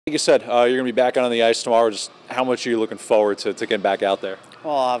Like you said, you're going to be back out on the ice tomorrow. Just how much are you looking forward to getting back out there?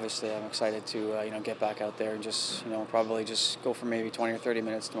 Well, obviously, I'm excited to get back out there and just probably just go for maybe 20 or 30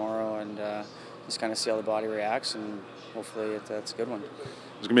 minutes tomorrow and just kind of see how the body reacts, and hopefully that's a good one.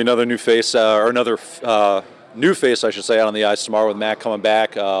 There's going to be another new face, or another new face, I should say, out on the ice tomorrow with Matt coming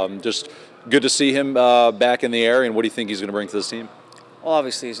back. Just good to see him back in the area. And what do you think he's going to bring to this team? Well,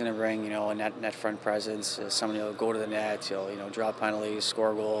 obviously, he's going to bring a net front presence. Somebody who'll go to the net. He'll draw penalties,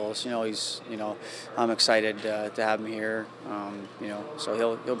 score goals. I'm excited to have him here.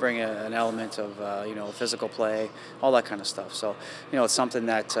 So he'll bring an element of physical play, all that kind of stuff. So it's something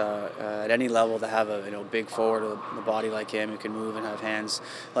that at any level to have a big forward with a body like him who can move and have hands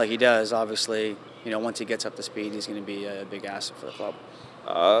like he does. Obviously, once he gets up to speed, he's going to be a big asset for the club.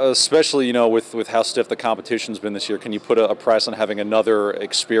 Especially, with how stiff the competition's been this year, can you put a price on having another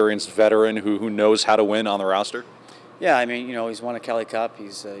experienced veteran who knows how to win on the roster? Yeah, I mean, he's won a Kelly Cup,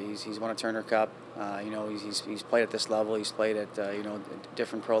 he's won a Turner Cup. He's played at this level. He's played at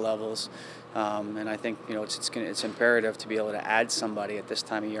different pro levels, and I think it's imperative to be able to add somebody at this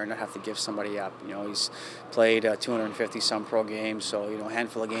time of year and not have to give somebody up. He's played 250 some pro games, so a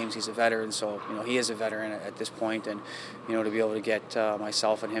handful of games he's a veteran. So he is a veteran at this point, and to be able to get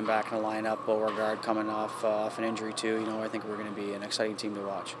myself and him back in the lineup, Beauregard coming off an injury too. I think we're going to be an exciting team to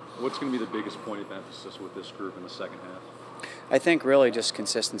watch. What's going to be the biggest point of emphasis with this group in the second half? I think really just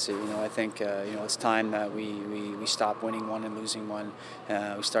consistency. I think it's time that we stop winning one and losing one.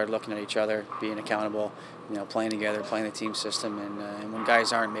 We start looking at each other, being accountable, playing together, playing the team system, and when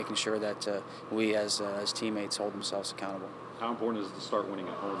guys aren't, making sure that we as teammates hold themselves accountable. How important is it to start winning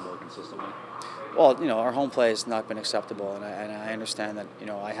at home more consistently? Well, our home play has not been acceptable, and I understand that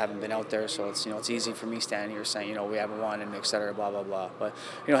I haven't been out there, so it's easy for me standing here saying we haven't won and et cetera, blah blah blah. But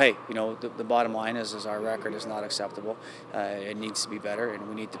hey, the bottom line is our record is not acceptable. It needs to be better, and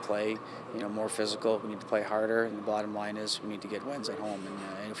we need to play more physical. We need to play harder, and the bottom line is we need to get wins at home.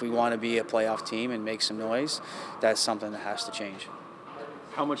 And if we want to be a playoff team and make some noise, that's something that has to change.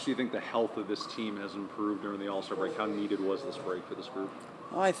 How much do you think the health of this team has improved during the All-Star break? How needed was this break for this group?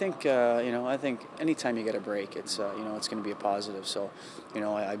 Well, I think I think anytime you get a break, it's it's going to be a positive. So,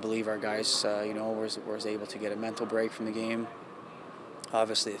 I believe our guys was able to get a mental break from the game.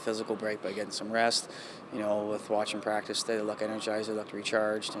 Obviously, a physical break by getting some rest. With watching practice, they look energized, they look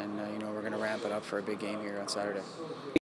recharged, and we're going to ramp it up for a big game here on Saturday.